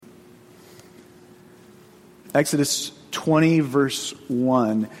Exodus 20, verse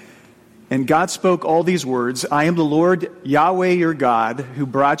 1. And God spoke all these words, I am the Lord Yahweh your God, who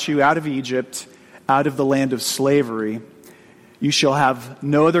brought you out of Egypt, out of the land of slavery. You shall have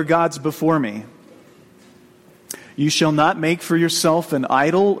no other gods before me. You shall not make for yourself an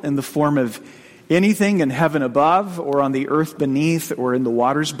idol in the form of anything in heaven above, or on the earth beneath, or in the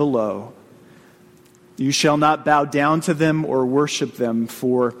waters below. You shall not bow down to them or worship them,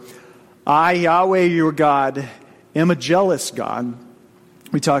 for I, Yahweh your God, am a jealous God.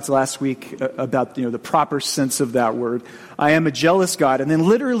 We talked last week about the proper sense of that word. I am a jealous God. And then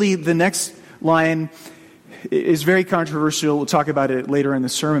literally the next line is very controversial. We'll talk about it later in the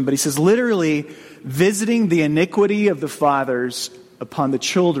sermon. But he says, literally, visiting the iniquity of the fathers upon the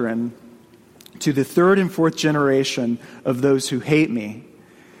children to the third and fourth generation of those who hate me,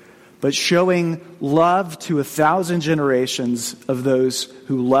 but showing love to 1,000 generations of those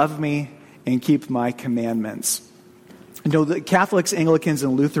who love me and keep my commandments. The Catholics, Anglicans,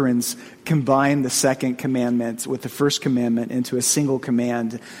 and Lutherans combine the second commandment with the first commandment into a single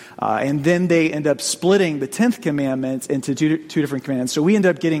command. And then they end up splitting the 10th commandment into two different commands. So we end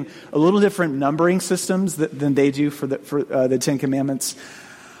up getting a little different numbering systems than they do for the 10 commandments.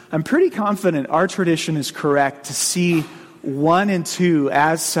 I'm pretty confident our tradition is correct to see 1 and 2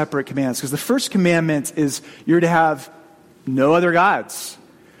 as separate commands. Because the first commandment is you're to have no other gods.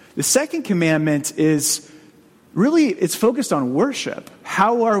 The second commandment is really, it's focused on worship.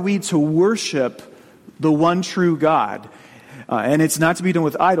 How are we to worship the one true God? And it's not to be done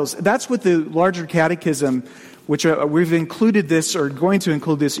with idols. That's what the larger catechism, which we've included this, or going to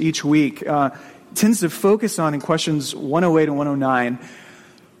include this each week, tends to focus on in questions 108 and 109.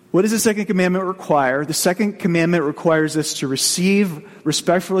 What does the second commandment require? The second commandment requires us to receive,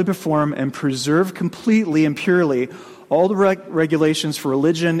 respectfully perform, and preserve completely and purely all the regulations for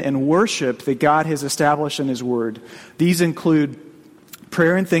religion and worship that God has established in His Word. These include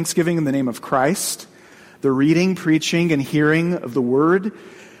prayer and thanksgiving in the name of Christ, the reading, preaching, and hearing of the Word,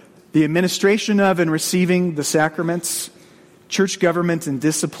 the administration of and receiving the sacraments, church government and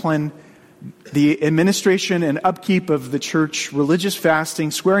discipline, the administration and upkeep of the church, religious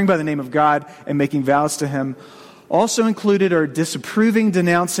fasting, swearing by the name of God, and making vows to Him. Also included are disapproving,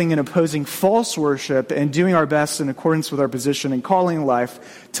 denouncing, and opposing false worship, and doing our best in accordance with our position and calling in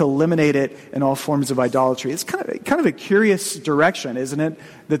life to eliminate it in all forms of idolatry. It's kind of a curious direction, isn't it,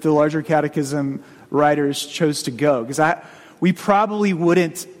 that the larger catechism writers chose to go? Because we probably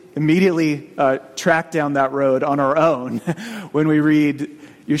wouldn't immediately track down that road on our own when we read,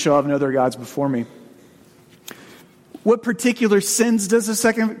 "You shall have no other gods before me." What particular sins does the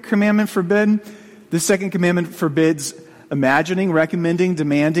second commandment forbid? The second commandment forbids imagining, recommending,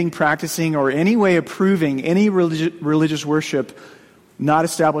 demanding, practicing, or any way approving any religious worship not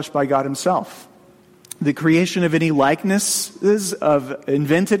established by God Himself. The creation of any likenesses of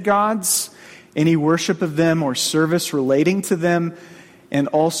invented gods, any worship of them or service relating to them, and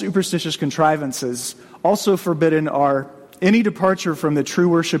all superstitious contrivances. Also forbidden are any departure from the true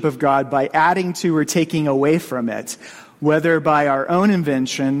worship of God by adding to or taking away from it, whether by our own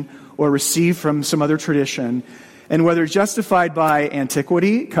invention or received from some other tradition, and whether justified by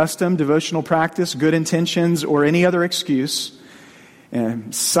antiquity, custom, devotional practice, good intentions, or any other excuse,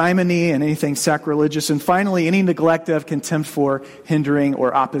 and simony and anything sacrilegious, and finally any neglect of, contempt for, hindering,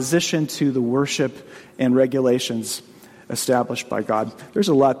 or opposition to the worship and regulations established by God. There's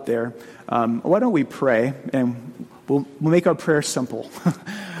a lot there. Why don't we pray, and we'll make our prayer simple.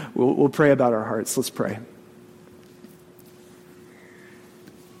 We'll pray about our hearts. Let's pray.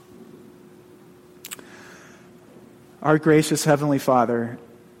 Our gracious Heavenly Father,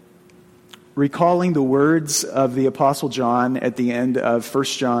 recalling the words of the Apostle John at the end of 1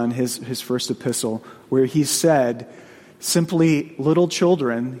 John, his first epistle, where he said, simply, "Little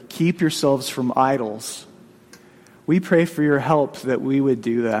children, keep yourselves from idols." We pray for your help that we would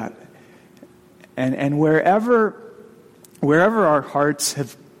do that. And wherever our hearts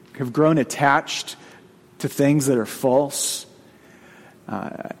have grown attached to things that are false,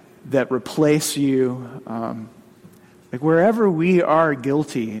 that replace you, like wherever we are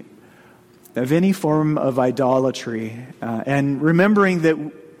guilty of any form of idolatry, and remembering that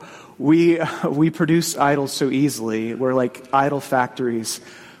we produce idols so easily, we're like idol factories.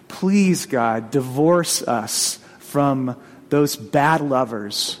 Please, God, divorce us from those bad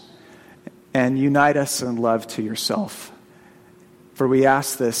lovers and unite us in love to yourself. For we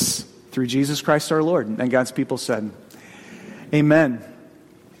ask this through Jesus Christ our Lord. And God's people said, Amen.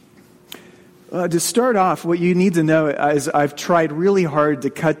 To start off, what you need to know is I've tried really hard to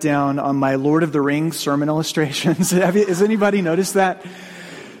cut down on my Lord of the Rings sermon illustrations. Has anybody noticed that?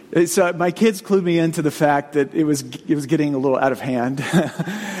 So my kids clued me into the fact that it was getting a little out of hand.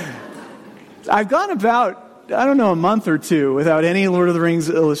 I've gone about, I don't know, a month or two without any Lord of the Rings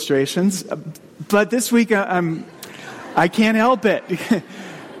illustrations. But this week I can't help it.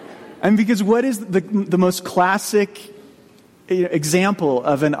 And because what is the most classic example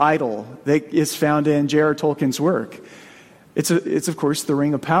of an idol that is found in J.R.R. Tolkien's work? It's of course the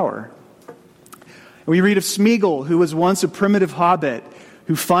Ring of Power. We read of Smeagol, who was once a primitive hobbit,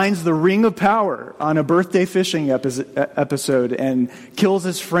 who finds the Ring of Power on a birthday fishing episode and kills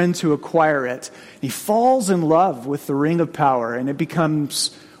his friend to acquire it. He falls in love with the Ring of Power, and it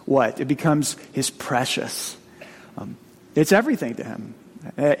becomes what? It becomes his precious. It's everything to him.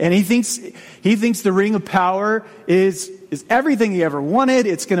 And he thinks the Ring of Power is everything he ever wanted.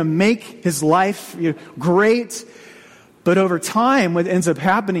 It's going to make his life great. But over time, what ends up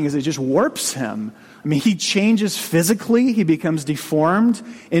happening is it just warps him. I mean, he changes physically. He becomes deformed.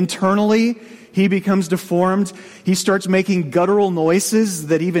 Internally, he becomes deformed. He starts making guttural noises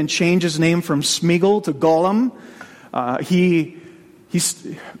that even change his name from Smeagol to Gollum.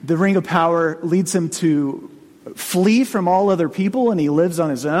 The Ring of Power leads him to flee from all other people, and he lives on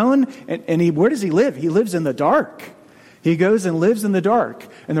his own. And where does he live? He lives in the dark. He goes and lives in the dark.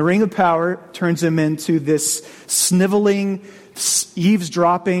 And the Ring of Power turns him into this sniveling,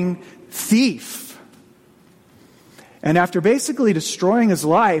 eavesdropping thief. And after basically destroying his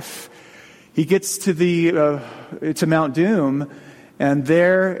life, he gets to Mount Doom, and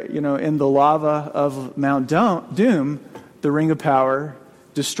there, in the lava of Mount Doom, the Ring of Power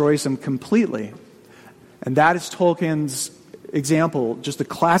destroys him completely. And that is Tolkien's example, just a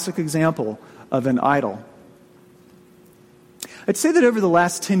classic example of an idol. I'd say that over the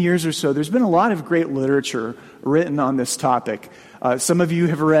last 10 years or so, there's been a lot of great literature written on this topic. Some of you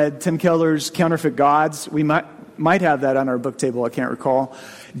have read Tim Keller's Counterfeit Gods. We might have that on our book table, I can't recall.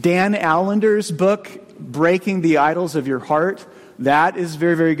 Dan Allender's book, Breaking the Idols of Your Heart. That is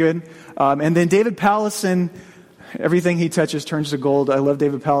very, very good. And then David Powlison, everything he touches turns to gold. I love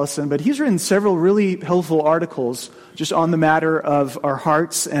David Powlison, but he's written several really helpful articles just on the matter of our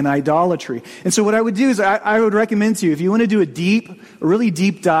hearts and idolatry. And so what I would do is I would recommend to you, if you want to do a really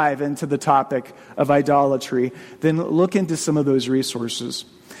deep dive into the topic of idolatry, then look into some of those resources.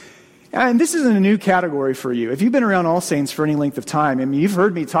 And this isn't a new category for you. If you've been around All Saints for any length of time, I mean, you've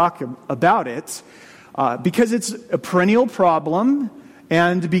heard me talk about it because it's a perennial problem,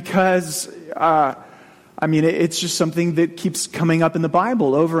 and because it's just something that keeps coming up in the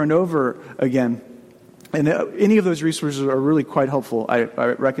Bible over and over again. And any of those resources are really quite helpful. I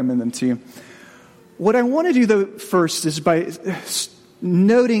recommend them to you. What I want to do, though, first is by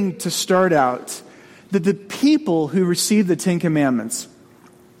noting to start out that the people who received the Ten Commandments,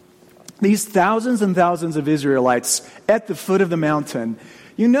 these thousands and thousands of Israelites at the foot of the mountain,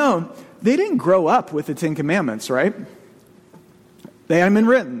 they didn't grow up with the Ten Commandments, right? They hadn't been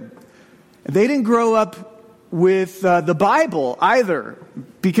written. They didn't grow up with the Bible either,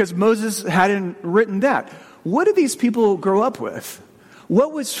 because Moses hadn't written that. What did these people grow up with?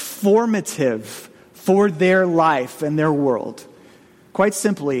 What was formative for their life and their world? Quite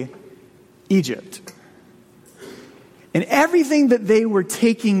simply, Egypt. And everything that they were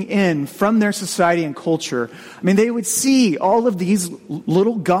taking in from their society and culture, they would see all of these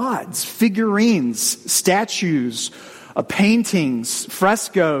little gods, figurines, statues, paintings,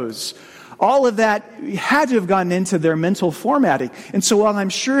 frescoes. All of that had to have gotten into their mental formatting. And so while I'm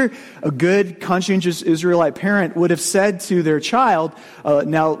sure a good, conscientious Israelite parent would have said to their child,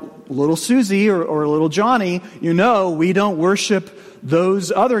 now, little Susie or little Johnny, we don't worship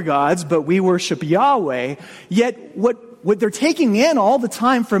those other gods, but we worship Yahweh. Yet what they're taking in all the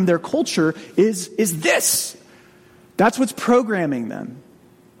time from their culture is this. That's what's programming them.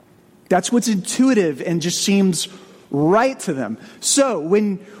 That's what's intuitive and just seems right to them. So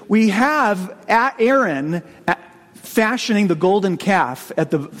when we have Aaron fashioning the golden calf at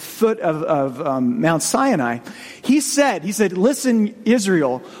the foot of Mount Sinai, he said, listen,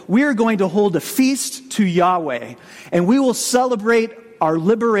 Israel, we are going to hold a feast to Yahweh, and we will celebrate our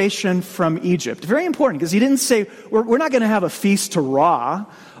liberation from Egypt. Very important, because he didn't say, we're not going to have a feast to Ra,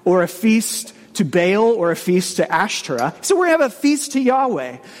 or a feast to Baal, or a feast to Ashtoreth. He said, we're going to have a feast to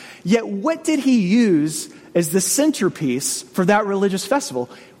Yahweh. Yet what did he use as the centerpiece for that religious festival?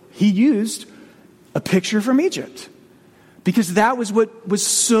 He used a picture from Egypt, because that was what was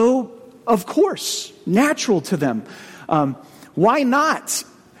so, of course, natural to them. Why not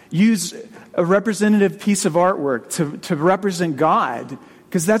use a representative piece of artwork to represent God?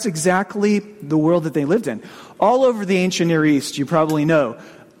 Because that's exactly the world that they lived in. All over the ancient Near East, you probably know,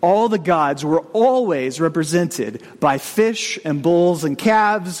 all the gods were always represented by fish and bulls and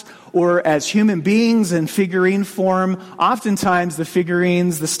calves, or as human beings in figurine form. Oftentimes the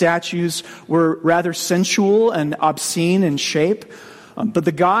figurines, the statues, were rather sensual and obscene in shape. But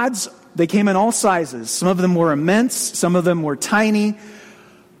the gods, they came in all sizes. Some of them were immense, some of them were tiny.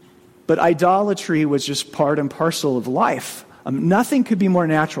 But idolatry was just part and parcel of life. Nothing could be more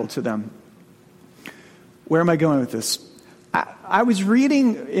natural to them. Where am I going with this? I was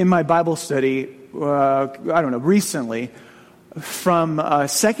reading in my Bible study, recently, from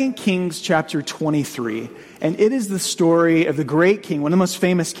 2 Kings chapter 23. And it is the story of the great king, one of the most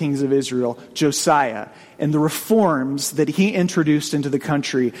famous kings of Israel, Josiah, and the reforms that he introduced into the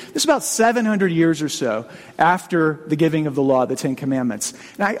country. This is about 700 years or so after the giving of the law, the Ten Commandments.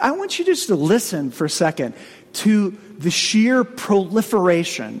 And I want you just to listen for a second to the sheer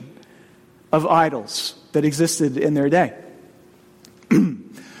proliferation of idols that existed in their day.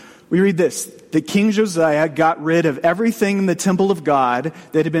 We read this: that King Josiah got rid of everything in the temple of God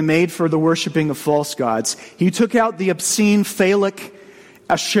that had been made for the worshiping of false gods. He took out the obscene phallic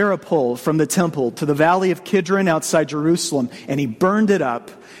Asherah pole from the temple to the valley of Kidron outside Jerusalem, and he burned it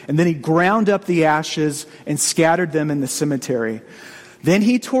up. And then he ground up the ashes and scattered them in the cemetery. Then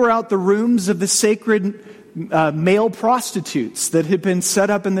he tore out the rooms of the sacred male prostitutes that had been set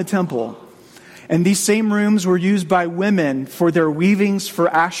up in the temple. And these same rooms were used by women for their weavings for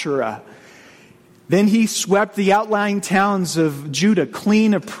Asherah. Then he swept the outlying towns of Judah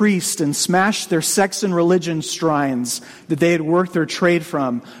clean of priests and smashed their sex and religion shrines that they had worked their trade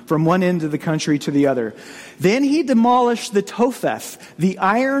from one end of the country to the other. Then he demolished the Topheth, the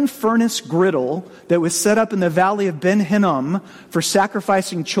iron furnace griddle that was set up in the valley of Ben Hinnom for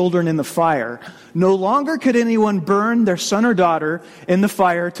sacrificing children in the fire. No longer could anyone burn their son or daughter in the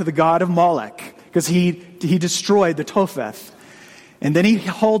fire to the god of Molech, because he destroyed the Topheth. And then he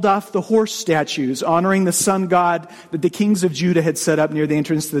hauled off the horse statues honoring the sun god that the kings of Judah had set up near the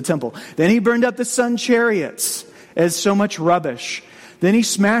entrance to the temple. Then he burned up the sun chariots as so much rubbish. Then he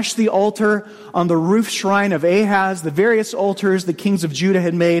smashed the altar on the roof shrine of Ahaz, the various altars the kings of Judah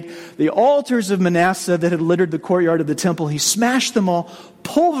had made, the altars of Manasseh that had littered the courtyard of the temple. He smashed them all,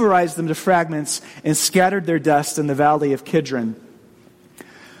 pulverized them to fragments, and scattered their dust in the valley of Kidron.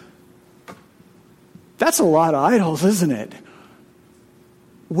 That's a lot of idols, isn't it?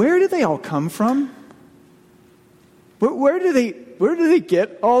 Where do they all come from? Where do they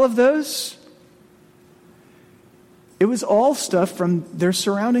get all of those? It was all stuff from their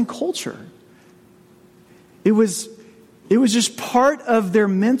surrounding culture. It was just part of their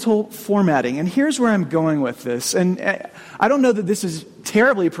mental formatting. And here's where I'm going with this. And I don't know that this is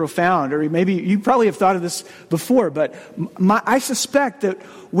terribly profound, or maybe you probably have thought of this before, but I suspect that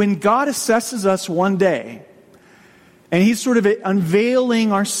when God assesses us one day, and he's sort of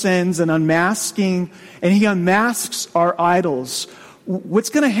unveiling our sins and unmasking, and he unmasks our idols, what's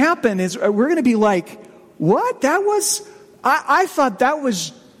going to happen is we're going to be like, what? I thought that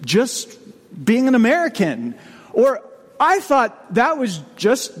was just being an American. Or I thought that was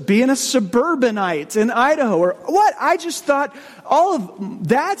just being a suburbanite in Idaho. Or what? I just thought all of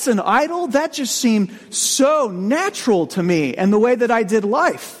that's an idol? That just seemed so natural to me and the way that I did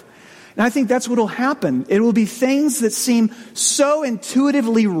life. And I think that's what will happen. It will be things that seem so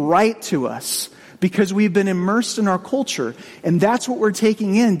intuitively right to us because we've been immersed in our culture. And that's what we're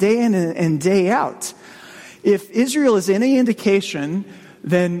taking in and day out. If Israel is any indication,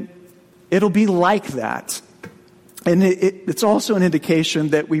 then it'll be like that. And it's also an indication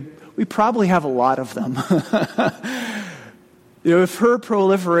that we probably have a lot of them. If her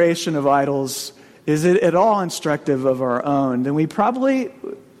proliferation of idols is at all instructive of our own, then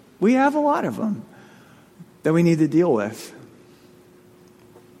we have a lot of them that we need to deal with.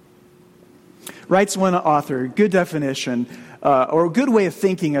 Writes one author, good definition, or a good way of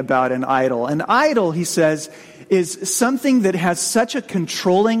thinking about an idol. An idol, he says, is something that has such a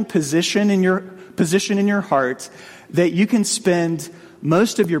controlling position in your heart that you can spend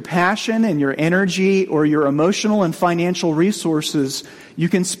most of your passion and your energy or your emotional and financial resources, you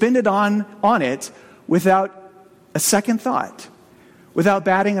can spend it on it without a second thought, without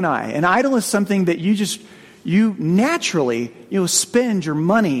batting an eye. An idol is something that you naturally, spend your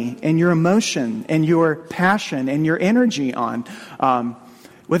money and your emotion and your passion and your energy on,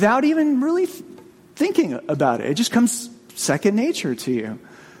 without even really thinking about it. It just comes second nature to you.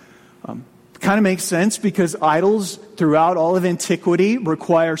 Kind of makes sense because idols throughout all of antiquity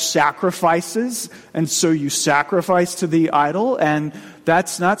require sacrifices, and so you sacrifice to the idol, and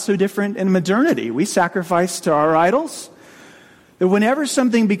that's not so different in modernity. We sacrifice to our idols. That whenever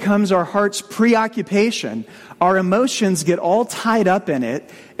something becomes our heart's preoccupation, our emotions get all tied up in it,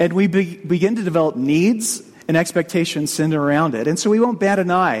 and we begin to develop needs and expectations centered around it. And so we won't bat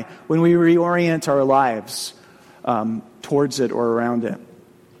an eye when we reorient our lives towards it or around it.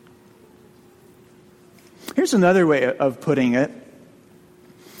 Here's another way of putting it.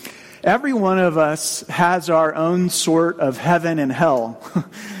 Every one of us has our own sort of heaven and hell.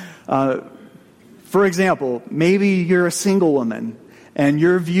 For example, maybe you're a single woman and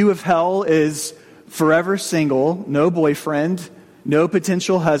your view of hell is forever single, no boyfriend, no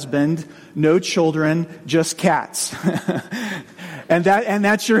potential husband, no children, just cats. and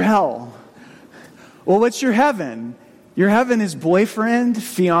that's your hell. Well, what's your heaven? Your heaven is boyfriend,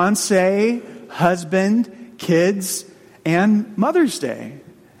 fiance, husband, kids, and Mother's Day.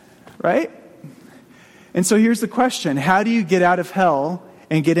 Right? And so here's the question. How do you get out of hell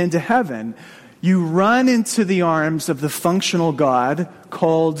and get into heaven? You run into the arms of the functional God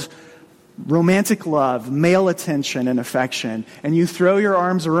called romantic love, male attention and affection. And you throw your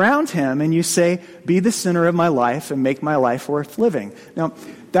arms around him and you say, be the center of my life and make my life worth living. Now,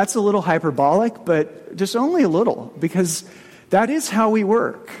 that's a little hyperbolic, but just only a little, because that is how we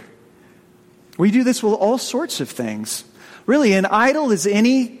work. We do this with all sorts of things. Really, an idol is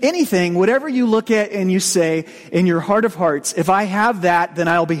anything, whatever you look at and you say in your heart of hearts, if I have that, then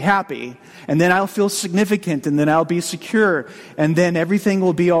I'll be happy, and then I'll feel significant, and then I'll be secure, and then everything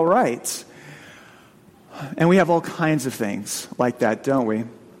will be all right. And we have all kinds of things like that, don't we?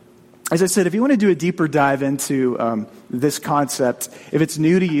 As I said, if you want to do a deeper dive into this concept, if it's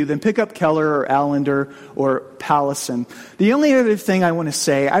new to you, then pick up Keller or Allender or Pallison. The only other thing I want to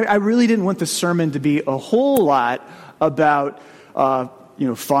say, I really didn't want the sermon to be a whole lot about,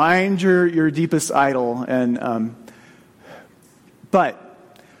 find your deepest idol. But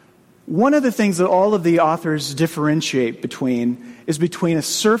one of the things that all of the authors differentiate between is between a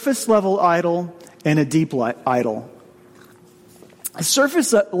surface level idol and a deep idol. A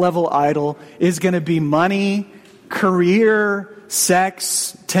surface level idol is going to be money, career,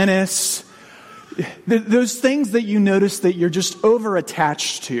 sex, tennis, those things that you notice that you're just over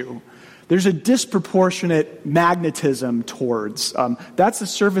attached to. There's a disproportionate magnetism towards. That's a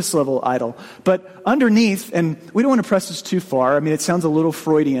surface level idol. But underneath, and we don't want to press this too far. I mean, it sounds a little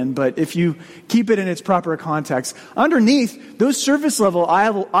Freudian, but if you keep it in its proper context, underneath, those surface level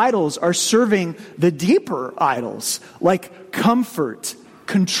idols are serving the deeper idols, like comfort,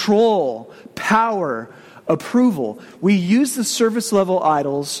 control, power, approval. We use the surface level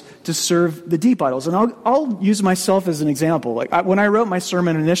idols to serve the deep idols. And I'll use myself as an example. When I wrote my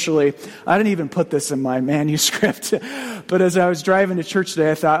sermon initially, I didn't even put this in my manuscript. But as I was driving to church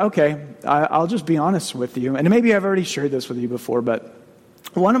today, I thought, okay, I'll just be honest with you. And maybe I've already shared this with you before, but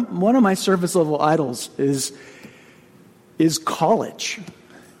one of my surface level idols is college,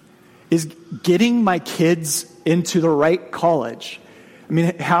 is getting my kids into the right college. I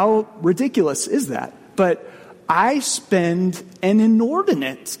mean, how ridiculous is that? But I spend an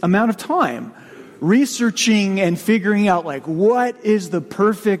inordinate amount of time researching and figuring out, what is the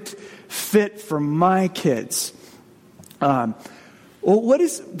perfect fit for my kids. That's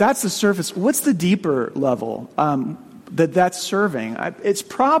the surface. What's the deeper level that's serving? I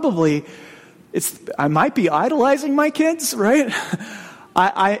might be idolizing my kids, right?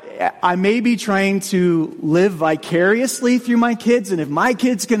 I may be trying to live vicariously through my kids, and if my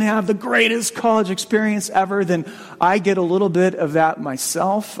kids can have the greatest college experience ever, then I get a little bit of that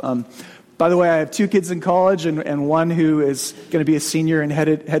myself. By the way, I have 2 kids in college, and one who is going to be a senior and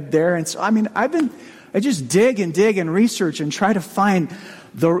head there. And so, I just dig and research and try to find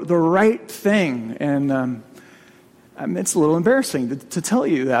the right thing. And it's a little embarrassing to tell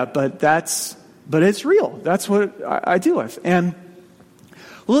you that, but it's real. That's what I deal with. And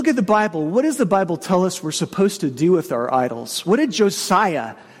look at the Bible. What does the Bible tell us we're supposed to do with our idols? What did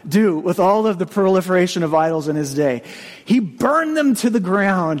Josiah do with all of the proliferation of idols in his day? He burned them to the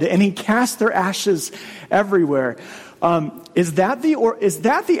ground and he cast their ashes everywhere. Is that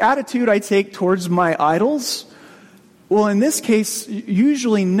the attitude I take towards my idols? Well, in this case,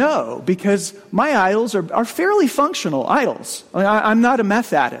 usually no, because my idols are fairly functional idols. I'm not a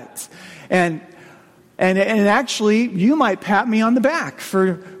meth addict. And actually, you might pat me on the back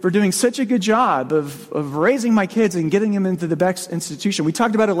for doing such a good job of raising my kids and getting them into the best institution. We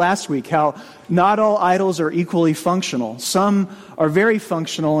talked about it last week, how not all idols are equally functional. Some are very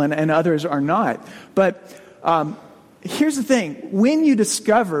functional and others are not. But here's the thing. When you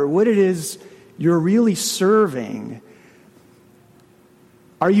discover what it is you're really serving,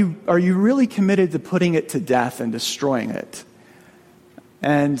 are you really committed to putting it to death and destroying it?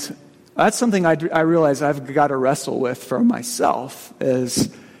 And That's something I realize I've got to wrestle with for myself is,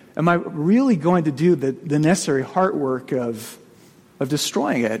 am I really going to do the necessary heart work of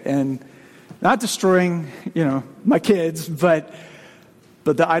destroying it? And not destroying, my kids, but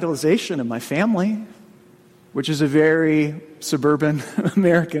the idolization of my family, which is a very suburban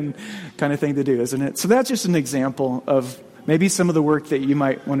American kind of thing to do, isn't it? So that's just an example of maybe some of the work that you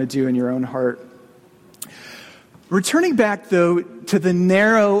might want to do in your own heart. Returning back, though, to the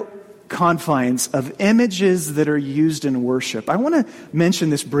narrow confines of images that are used in worship, I want to mention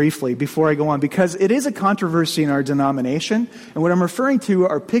this briefly before I go on, because it is a controversy in our denomination, and what I'm referring to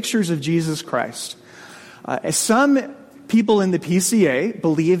are pictures of Jesus Christ. Some people in the PCA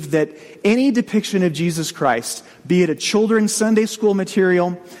believe that any depiction of Jesus Christ, be it a children's Sunday school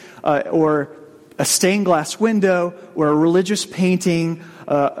material, or a stained glass window, or a religious painting,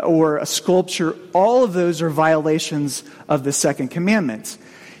 or a sculpture, all of those are violations of the second commandment.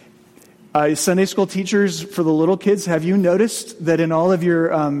 Sunday school teachers for the little kids, have you noticed that in all of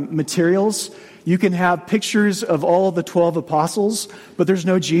your materials, you can have pictures of all the 12 apostles, but there's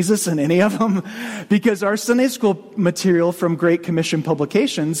no Jesus in any of them? Because our Sunday school material from Great Commission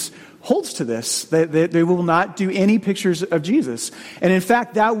Publications holds to this. They will not do any pictures of Jesus. And in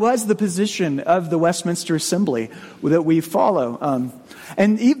fact, that was the position of the Westminster Assembly that we follow.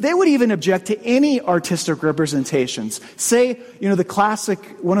 And they would even object to any artistic representations. Say, the classic,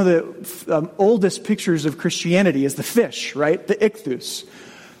 one of the oldest pictures of Christianity is the fish, right? The ichthus.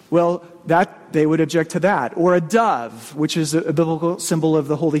 Well, they would object to that. Or a dove, which is a biblical symbol of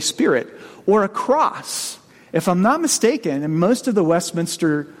the Holy Spirit. Or a cross. If I'm not mistaken, in most of the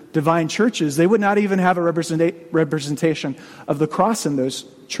Westminster Divine Churches, they would not even have a representation of the cross in those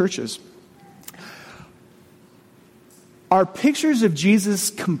churches. Are pictures of Jesus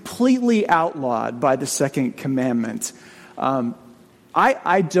completely outlawed by the second commandment?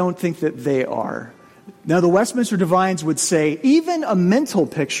 I don't think that they are. Now, the Westminster Divines would say even a mental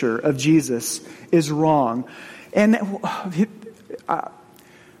picture of Jesus is wrong. And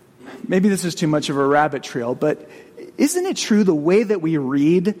maybe this is too much of a rabbit trail, but isn't it true the way that we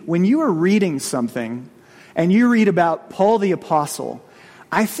read, when you are reading something and you read about Paul the Apostle,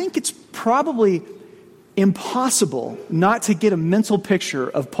 I think it's probably impossible not to get a mental picture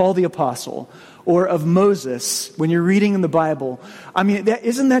of Paul the Apostle or of Moses when you're reading in the Bible. I mean,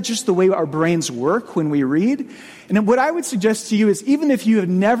 isn't that just the way our brains work when we read? And what I would suggest to you is, even if you have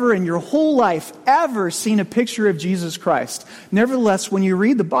never in your whole life ever seen a picture of Jesus Christ, nevertheless, when you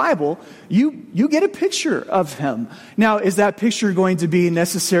read the Bible, you get a picture of him. Now, is that picture going to be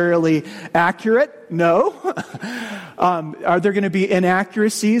necessarily accurate? No. Are there going to be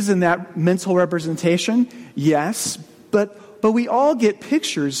inaccuracies in that mental representation? Yes. But we all get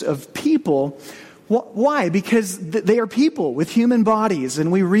pictures of people. Why? Because they are people with human bodies,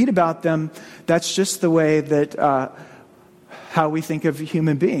 and we read about them. That's just the way that how we think of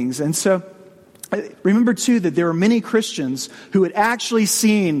human beings. And so remember, too, that there are many Christians who had actually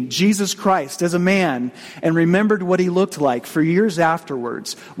seen Jesus Christ as a man and remembered what he looked like for years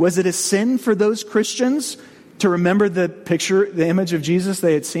afterwards. Was it a sin for those Christians to remember the picture, the image of Jesus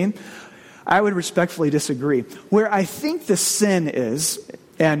they had seen? I would respectfully disagree. Where I think the sin is,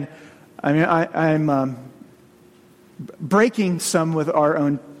 and I mean, I'm breaking some with our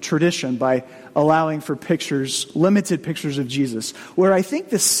own tradition by allowing for pictures, limited pictures of Jesus. Where I think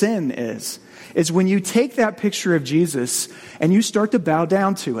the sin is when you take that picture of Jesus and you start to bow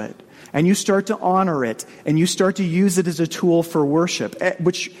down to it, and you start to honor it, and you start to use it as a tool for worship,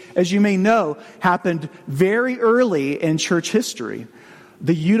 which, as you may know, happened very early in church history.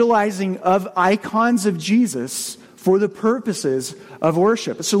 The utilizing of icons of Jesus for the purposes of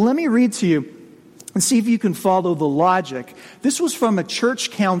worship. So let me read to you and see if you can follow the logic. This was from a church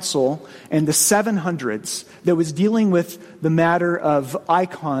council in the 700s that was dealing with the matter of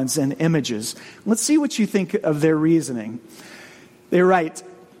icons and images. Let's see what you think of their reasoning. They write,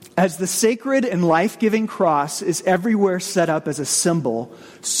 "As the sacred and life-giving cross is everywhere set up as a symbol,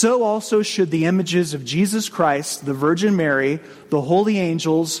 so also should the images of Jesus Christ, the Virgin Mary, the holy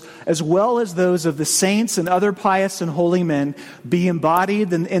angels, as well as those of the saints and other pious and holy men, be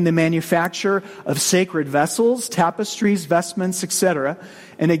embodied in the manufacture of sacred vessels, tapestries, vestments, etc.,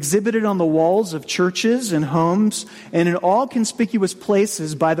 and exhibited on the walls of churches and homes and in all conspicuous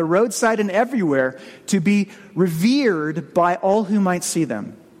places by the roadside and everywhere, to be revered by all who might see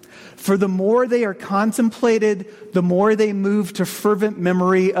them. For the more they are contemplated, the more they move to fervent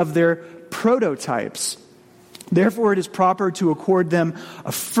memory of their prototypes. Therefore, it is proper to accord them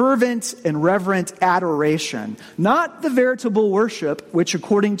a fervent and reverent adoration, not the veritable worship, which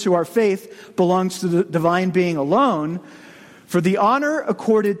according to our faith belongs to the divine being alone. For the honor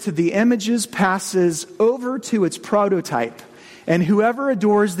accorded to the images passes over to its prototype, and whoever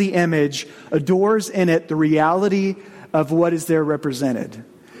adores the image adores in it the reality of what is there represented.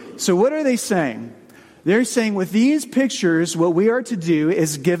 So what are they saying? They're saying with these pictures, what we are to do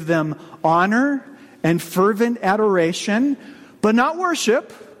is give them honor and fervent adoration, but not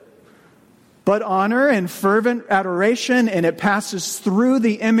worship, but honor and fervent adoration, and it passes through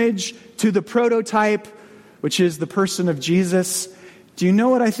the image to the prototype, which is the person of Jesus. Do you know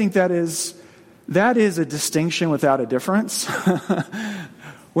what I think that is? That is a distinction without a difference.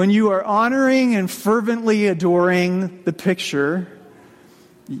 When you are honoring and fervently adoring the picture,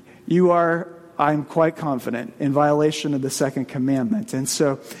 you are, I'm quite confident, in violation of the second commandment. And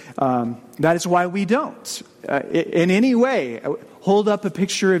so that is why we don't, in any way, hold up a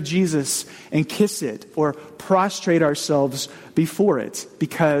picture of Jesus and kiss it or prostrate ourselves before it,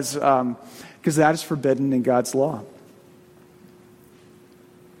 because that is forbidden in God's law.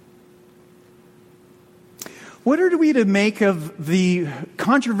 What are we to make of the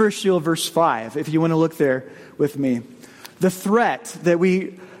controversial verse 5, if you want to look there with me? The threat that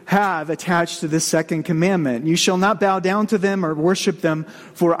we have attached to this second commandment. You shall not bow down to them or worship them,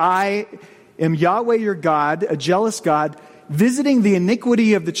 for I am Yahweh your God, a jealous God, visiting the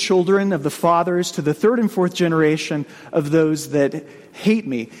iniquity of the children of the fathers to the third and fourth generation of those that hate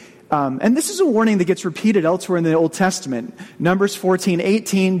me. And this is a warning that gets repeated elsewhere in the Old Testament. Numbers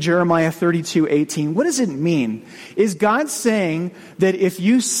 14:18, Jeremiah 32:18. What does it mean? Is God saying that if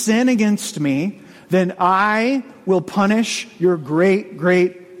you sin against me, then I will punish your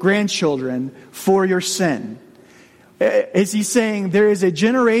great-great-grandchildren for your sin? Is he saying there is a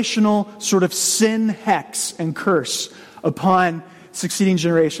generational sort of sin hex and curse upon succeeding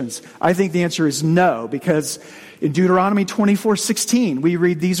generations? I think the answer is no, because in Deuteronomy 24:16, we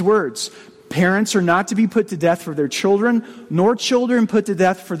read these words: parents are not to be put to death for their children, nor children put to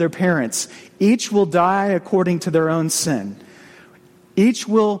death for their parents. Each will die according to their own sin. Each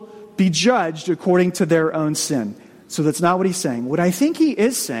will be judged according to their own sin. So that's not what he's saying. What I think he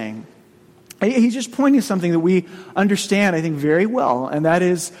is saying, he's just pointing to something that we understand, I think, very well, and that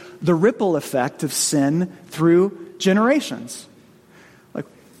is the ripple effect of sin through generations. Like,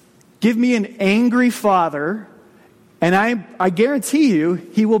 give me an angry father, and I guarantee you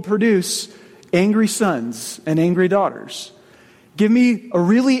he will produce angry sons and angry daughters. Give me a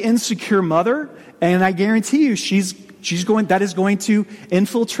really insecure mother, and I guarantee you that is going to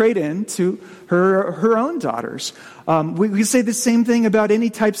infiltrate into her own daughters. We say the same thing about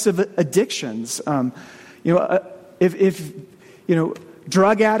any types of addictions. If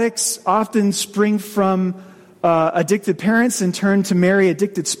drug addicts often spring from addicted parents and turn to marry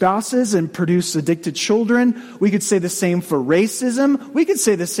addicted spouses and produce addicted children. We could say the same for racism. We could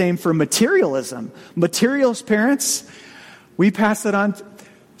say the same for materialism. Materialist parents, we pass that on.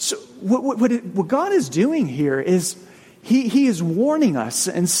 So what God is doing here is He is warning us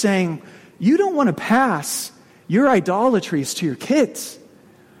and saying, you don't want to pass your idolatries to your kids.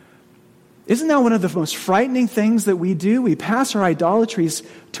 Isn't that one of the most frightening things that we do? We pass our idolatries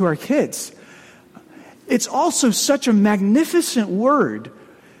to our kids. It's also such a magnificent word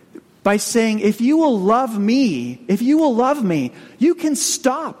by saying, if you will love me, you can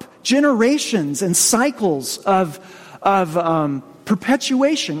stop generations and cycles of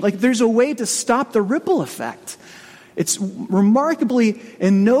perpetuation. Like, there's a way to stop the ripple effect. It's remarkably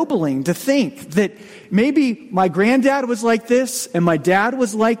ennobling to think that maybe my granddad was like this and my dad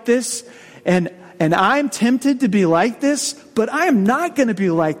was like this, and I'm tempted to be like this, but I am not going to be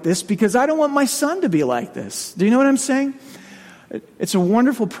like this because I don't want my son to be like this. Do you know what I'm saying? It's a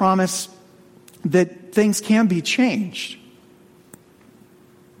wonderful promise that things can be changed.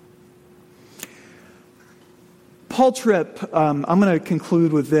 Paul Tripp, I'm going to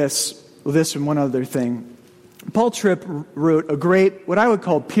conclude with this and one other thing. Paul Tripp wrote a great, what I would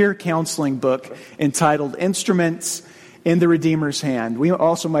call peer counseling book entitled Instruments in the Redeemer's Hand. We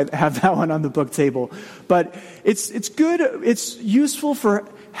also might have that one on the book table. But it's good, it's useful for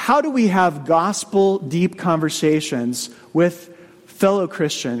how do we have gospel deep conversations with fellow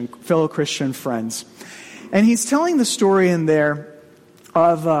Christian friends. And he's telling the story in there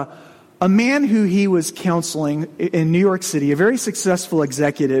of a man who he was counseling in New York City, a very successful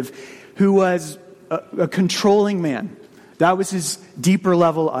executive who was a controlling man. That was his deeper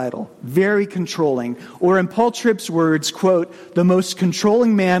level idol. Very controlling. Or in Paul Tripp's words, quote, the most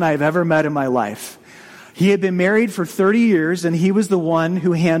controlling man I've ever met in my life. He had been married for 30 years, and he was the one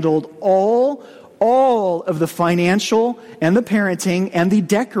who handled all of the financial and the parenting and the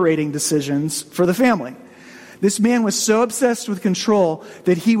decorating decisions for the family. This man was so obsessed with control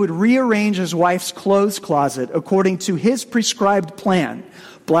that he would rearrange his wife's clothes closet according to his prescribed plan.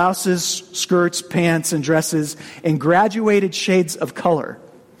 Blouses, skirts, pants, and dresses in graduated shades of color.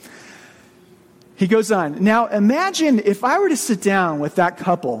 He goes on, now imagine if I were to sit down with that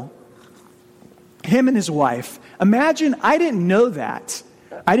couple, him and his wife. Imagine I didn't know that.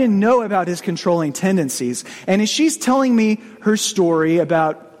 I didn't know about his controlling tendencies. And as she's telling me her story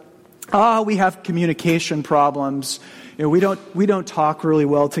about, we have communication problems. You know, we don't talk really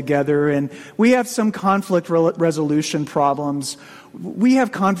well together, and we have some conflict resolution problems. We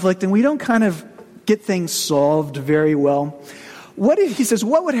have conflict, and we don't kind of get things solved very well. He says,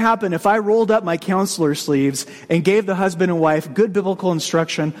 what would happen if I rolled up my counselor sleeves and gave the husband and wife good biblical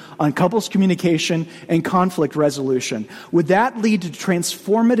instruction on couples communication and conflict resolution? Would that lead to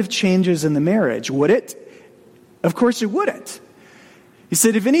transformative changes in the marriage? Would it? Of course it wouldn't. He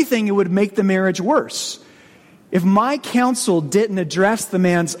said, if anything, it would make the marriage worse. If my counsel didn't address the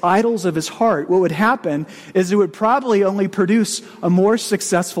man's idols of his heart, what would happen is it would probably only produce a more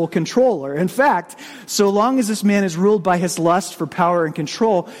successful controller. In fact, so long as this man is ruled by his lust for power and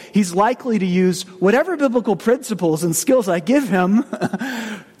control, he's likely to use whatever biblical principles and skills I give him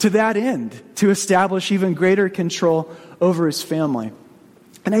to that end, to establish even greater control over his family.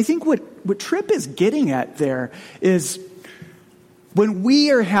 And I think what Tripp is getting at there is, when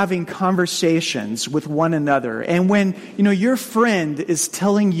we are having conversations with one another, and when, your friend is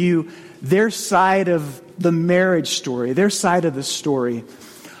telling you their side of the marriage story, their side of the story,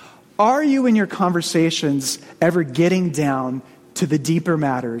 are you in your conversations ever getting down to the deeper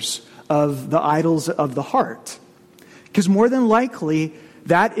matters of the idols of the heart? Because more than likely,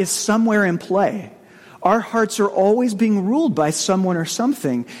 that is somewhere in play. Our hearts are always being ruled by someone or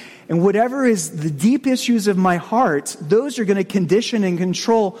something. And whatever is the deep issues of my heart, those are going to condition and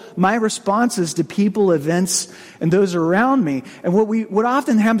control my responses to people, events, and those around me. And what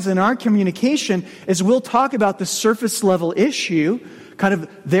often happens in our communication is we'll talk about the surface level issue, kind of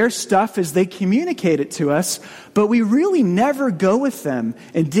their stuff as they communicate it to us, but we really never go with them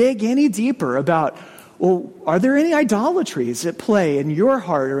and dig any deeper about, well, are there any idolatries at play in your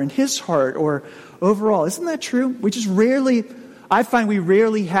heart or in his heart or overall? Isn't that true? I find we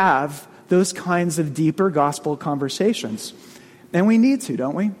rarely have those kinds of deeper gospel conversations. And we need to,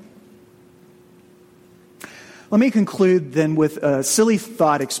 don't we? Let me conclude then with a silly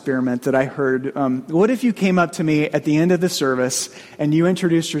thought experiment that I heard. What if you came up to me at the end of the service and you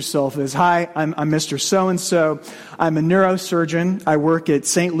introduced yourself as, hi, I'm Mr. So-and-so. I'm a neurosurgeon. I work at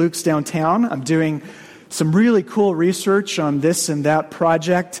St. Luke's downtown. I'm doing some really cool research on this and that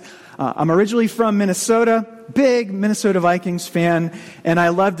project. I'm originally from Minnesota, big Minnesota Vikings fan, and I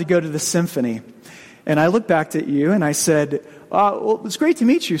love to go to the symphony. And I looked back at you and I said, well, it's great to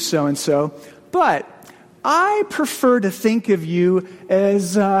meet you, so-and-so, but I prefer to think of you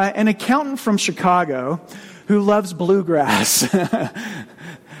as an accountant from Chicago who loves bluegrass.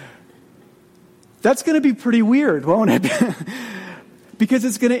 That's going to be pretty weird, won't it? Because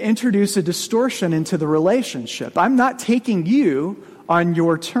it's going to introduce a distortion into the relationship. I'm not taking you on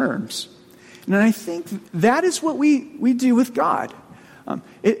your terms. And I think that is what we do with God.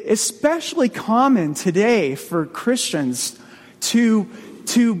 It's especially common today for Christians to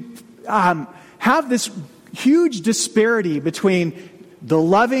have this huge disparity between the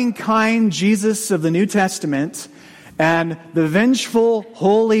loving, kind Jesus of the New Testament and the vengeful,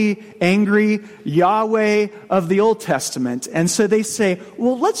 holy, angry Yahweh of the Old Testament. And so they say,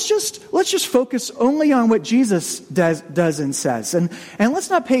 well, let's just focus only on what Jesus does and says. And let's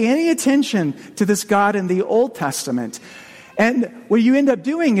not pay any attention to this God in the Old Testament. And what you end up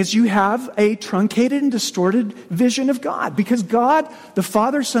doing is you have a truncated and distorted vision of God. Because God, the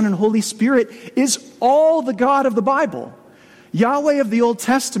Father, Son, and Holy Spirit, is all the God of the Bible. Yahweh of the Old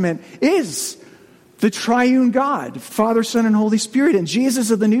Testament is the triune God, Father, Son, and Holy Spirit. And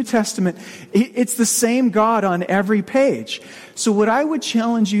Jesus of the New Testament, it's the same God on every page. So what I would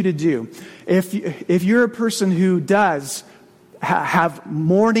challenge you to do, if you're a person who does have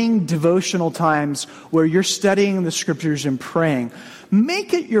morning devotional times where you're studying the Scriptures and praying,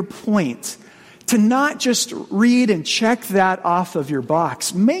 make it your point to not just read and check that off of your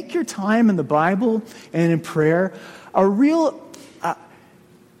box. Make your time in the Bible and in prayer a real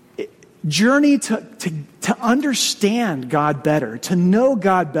journey to understand God better, to know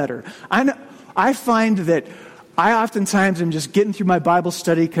God better. I find that I oftentimes am just getting through my Bible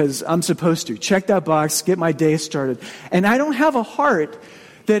study because I'm supposed to. Check that box, get my day started. And I don't have a heart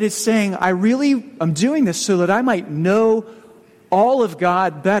that is saying, I'm doing this so that I might know all of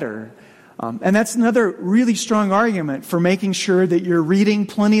God better. And that's another really strong argument for making sure that you're reading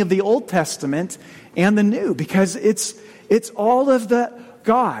plenty of the Old Testament and the New, because it's all of the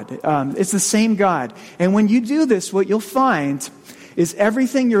God. It's the same God. And when you do this, what you'll find is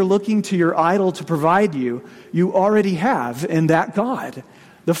everything you're looking to your idol to provide you, you already have in that God,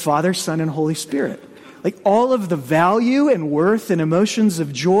 the Father, Son, and Holy Spirit. Like all of the value and worth and emotions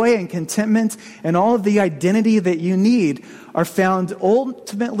of joy and contentment and all of the identity that you need are found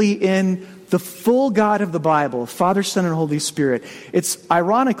ultimately in the full God of the Bible, Father, Son, and Holy Spirit. It's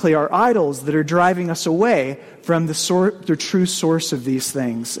ironically our idols that are driving us away from the true source of these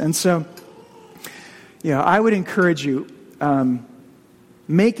things. And so, I would encourage you,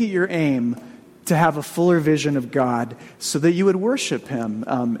 make it your aim to have a fuller vision of God so that you would worship Him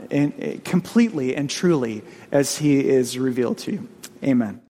completely and truly as He is revealed to you. Amen.